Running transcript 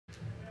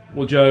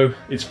Well, Joe,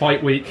 it's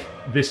fight week.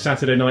 This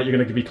Saturday night, you're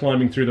going to be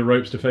climbing through the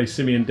ropes to face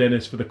Simeon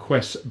Dennis for the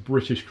Quest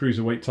British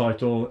Cruiserweight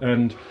title.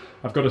 And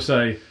I've got to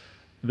say,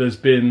 there's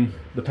been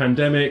the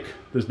pandemic,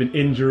 there's been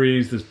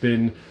injuries, there's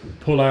been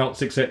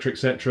pullouts, etc.,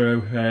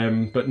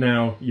 etc. But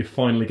now you're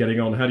finally getting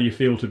on. How do you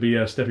feel to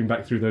be stepping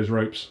back through those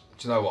ropes?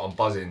 Do you know what? I'm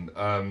buzzing.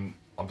 I'm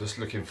just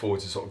looking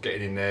forward to sort of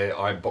getting in there.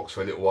 I haven't boxed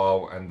for a little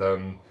while, and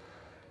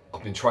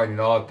I've been training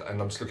hard,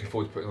 and I'm just looking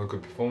forward to putting on a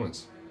good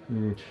performance.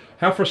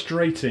 How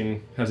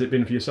frustrating has it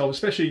been for yourself?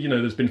 Especially, you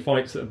know, there's been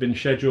fights that have been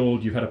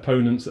scheduled, you've had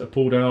opponents that have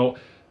pulled out.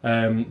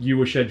 You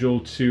were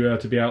scheduled to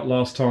be out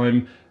last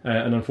time,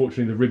 and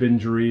unfortunately the rib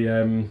injury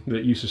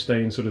that you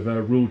sustained sort of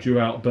ruled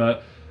you out.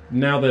 But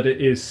now that it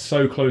is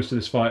so close to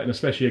this fight, and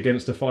especially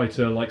against a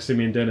fighter like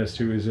Simeon Dennis,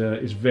 who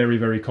is very,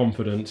 very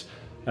confident,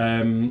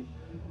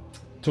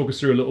 talk us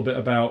through a little bit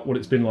about what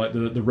it's been like,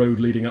 the road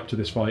leading up to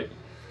this fight.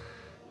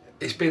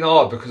 It's been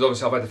hard because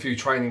obviously I've had a few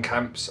training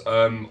camps.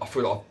 I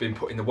feel like I've been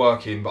putting the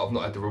work in, but I've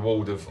not had the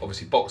reward of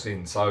obviously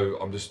boxing.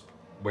 So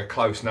we're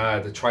close now.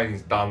 The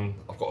training's done.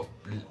 I've got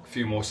a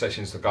few more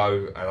sessions to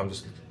go, and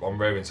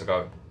I'm raring to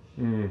go.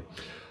 I'm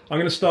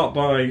going to start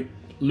by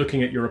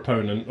looking at your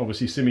opponent.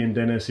 Obviously, Simeon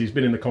Dennis. He's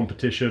been in the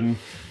competition.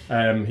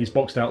 He's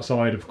boxed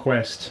outside of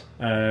Quest.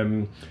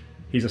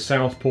 He's a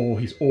southpaw.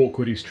 He's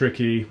awkward. He's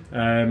tricky.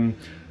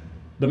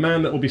 The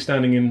man that will be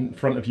standing in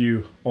front of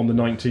you on the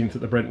 19th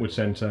at the Brentwood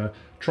Centre,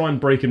 try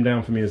and break him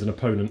down for me as an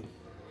opponent.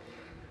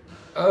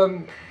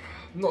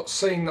 Not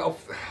seen.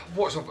 I've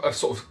watched a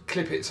sort of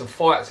clippets of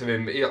fights of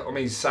him. I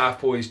mean, he's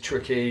southpaw. He's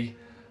tricky.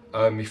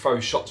 He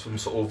throws shots from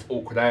sort of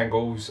awkward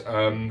angles.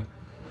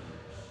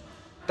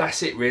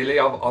 That's it really.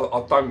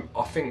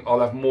 I think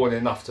I'll have more than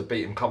enough to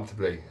beat him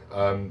comfortably.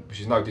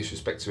 Which is no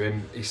disrespect to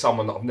him. He's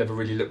someone that I've never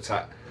really looked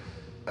at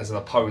as an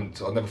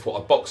opponent. I never thought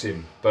I'd box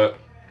him, but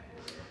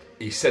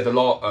he said a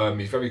lot.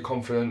 He's very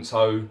confident,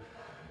 so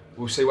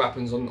we'll see what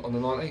happens on the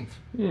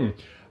 19th.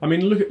 I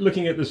mean,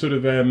 looking at the sort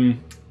of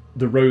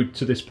the road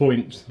to this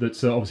point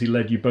that's obviously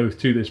led you both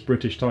to this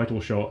British title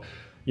shot.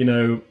 You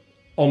know,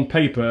 on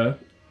paper,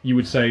 you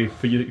would say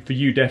for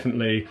you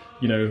definitely,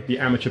 you know, the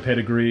amateur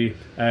pedigree,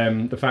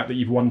 the fact that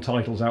you've won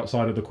titles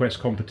outside of the Quest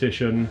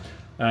competition,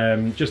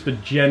 just the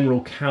general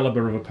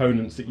caliber of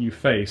opponents that you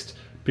faced.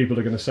 People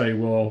are going to say,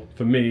 well,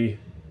 for me,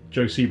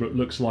 Joe Seabrook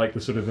looks like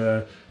the sort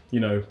of you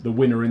know, the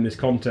winner in this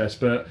contest.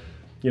 But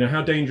you know,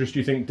 how dangerous do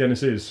you think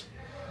Dennis is?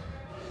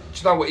 Do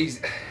you know what?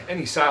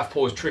 Any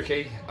southpaw is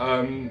tricky.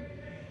 I'm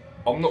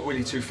not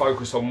really too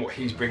focused on what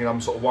he's bringing. I'm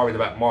sort of worried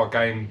about my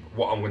game,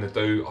 what I'm going to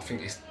do. I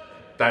think it's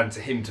down to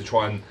him to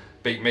try and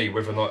beat me,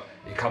 whether or not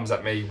he comes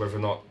at me, whether or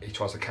not he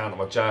tries to counter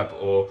my jab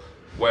or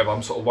whatever.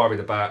 I'm sort of worried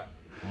about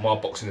my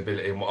boxing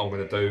ability and what I'm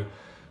going to do.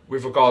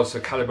 With regards to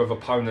calibre of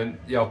opponent,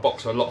 yeah, I've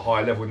boxed at a lot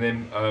higher level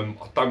than him.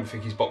 I don't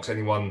think he's boxed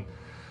anyone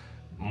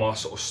my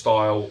sort of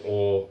style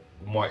or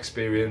my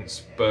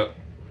experience, but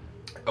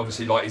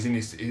obviously, like, he's in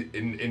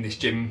this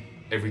gym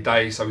every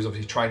day, so he's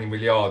obviously training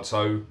really hard.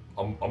 So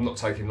I'm not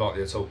taking him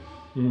lightly at all.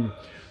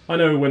 I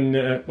know when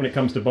it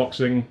comes to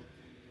boxing,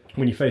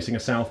 when you're facing a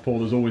southpaw,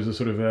 there's always the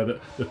sort of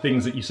the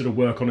things that you sort of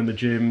work on in the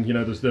gym. You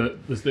know, there's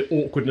the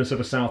awkwardness of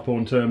a southpaw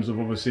in terms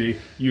of obviously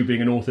you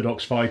being an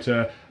orthodox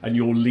fighter and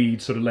your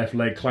lead sort of left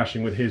leg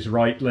clashing with his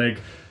right leg.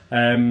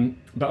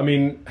 But I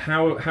mean,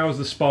 how's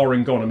the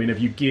sparring gone? I mean, have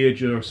you geared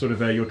your sort of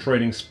your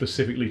training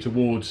specifically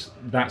towards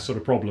that sort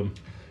of problem?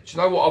 Do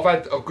you know what?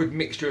 I've had a good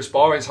mixture of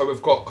sparring. So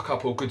we've got a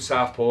couple of good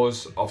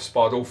southpaws. I've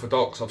sparred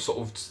orthodox.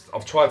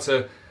 I've tried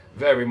to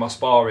vary my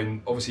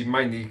sparring, obviously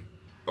mainly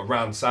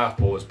around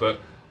southpaws, but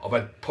I've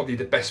had probably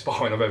the best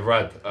sparring I've ever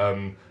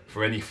had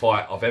for any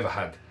fight I've ever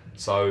had.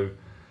 So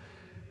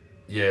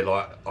yeah,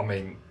 like, I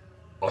mean,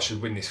 I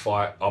should win this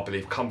fight, I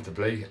believe,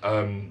 comfortably.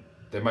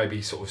 There may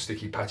be sort of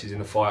sticky patches in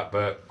the fight,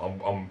 but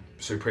I'm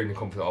supremely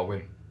confident I'll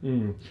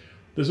win.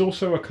 There's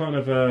also a kind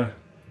of a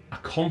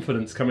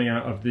confidence coming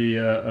out of the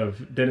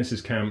of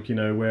Dennis's camp, you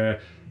know,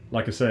 where,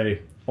 like I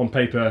say, on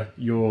paper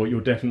you're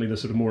definitely the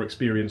sort of more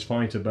experienced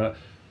fighter, but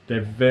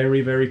they're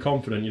very, very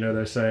confident. You know,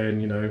 they're saying,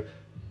 you know,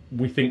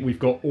 we think we've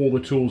got all the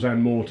tools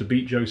and more to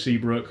beat Joe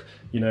Seabrook.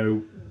 You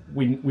know,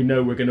 we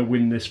know we're going to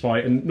win this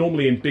fight. And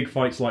normally in big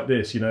fights like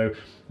this, you know,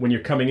 when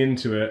you're coming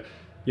into it,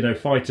 you know,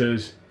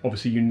 fighters,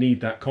 obviously you need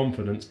that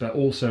confidence, but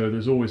also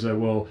there's always a,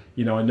 well,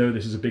 you know, I know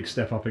this is a big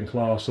step up in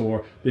class,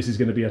 or this is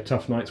going to be a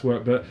tough night's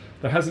work. But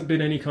there hasn't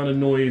been any kind of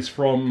noise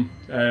from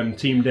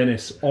Team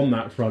Dennis on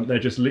that front. They're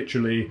just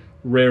literally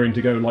raring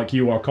to go, like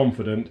you are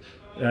confident.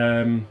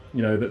 You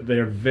know, that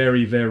they're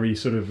very, very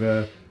sort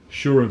of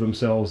sure of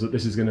themselves that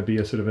this is going to be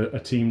a sort of a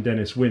Team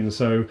Dennis win.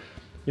 So,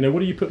 you know, what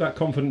do you put that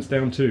confidence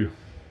down to?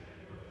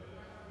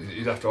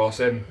 You'd have to ask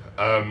them.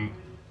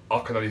 I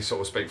can only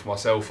sort of speak for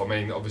myself. I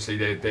mean, obviously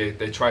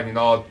they're training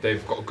hard.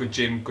 They've got a good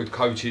gym, good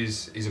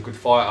coaches. He's a good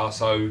fighter.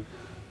 So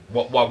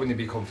why wouldn't he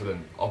be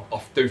confident? I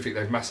do think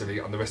they've massively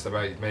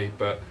underestimated me,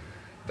 but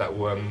that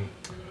will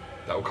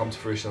come to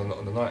fruition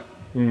on the night.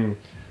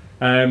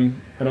 And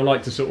I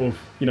like to sort of,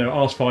 you know,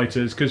 ask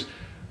fighters, because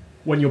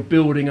when you're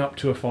building up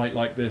to a fight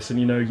like this, and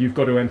you know you've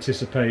got to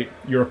anticipate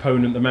your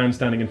opponent, the man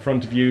standing in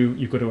front of you,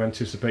 you've got to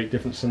anticipate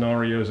different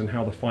scenarios and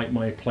how the fight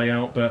may play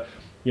out, but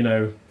you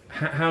know,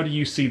 how do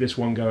you see this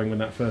one going when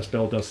that first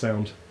bell does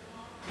sound?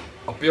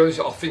 I'll be honest,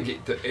 I think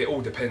it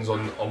all depends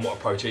on what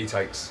approach he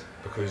takes,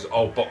 because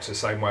I'll box the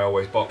same way I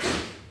always box.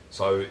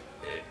 So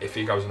if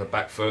he goes on the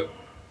back foot,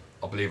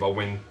 I believe I'll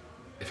win.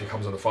 If he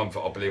comes on the front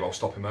foot, I believe I'll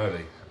stop him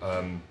early.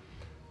 I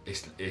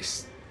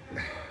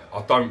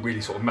don't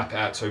really sort of map it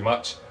out too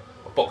much.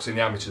 I've boxed in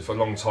the amateurs for a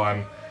long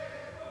time.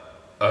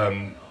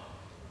 To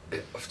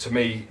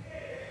me,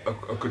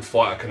 a good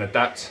fighter can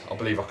adapt. I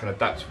believe I can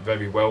adapt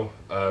very well.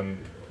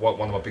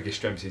 One of my biggest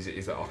strengths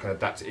is that I can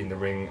adapt in the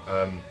ring.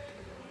 I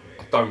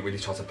don't really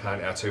try to plan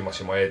it out too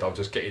much in my head. I'll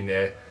just get in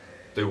there,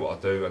 do what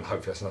I do, and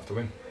hopefully that's enough to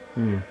win.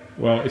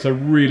 Well, it's a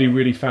really,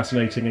 really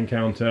fascinating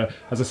encounter.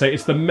 As I say,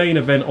 it's the main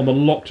event on the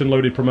Locked and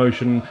Loaded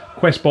promotion,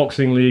 Quest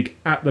Boxing League,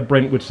 at the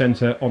Brentwood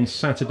Centre on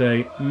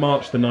Saturday,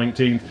 March the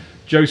 19th.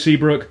 Joe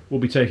Seabrook will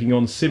be taking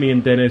on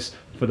Simeon Dennis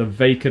for the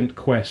vacant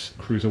Quest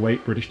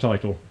Cruiserweight British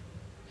title.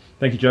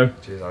 Thank you, Joe.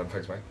 Cheers, Adam.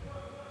 Thanks, mate.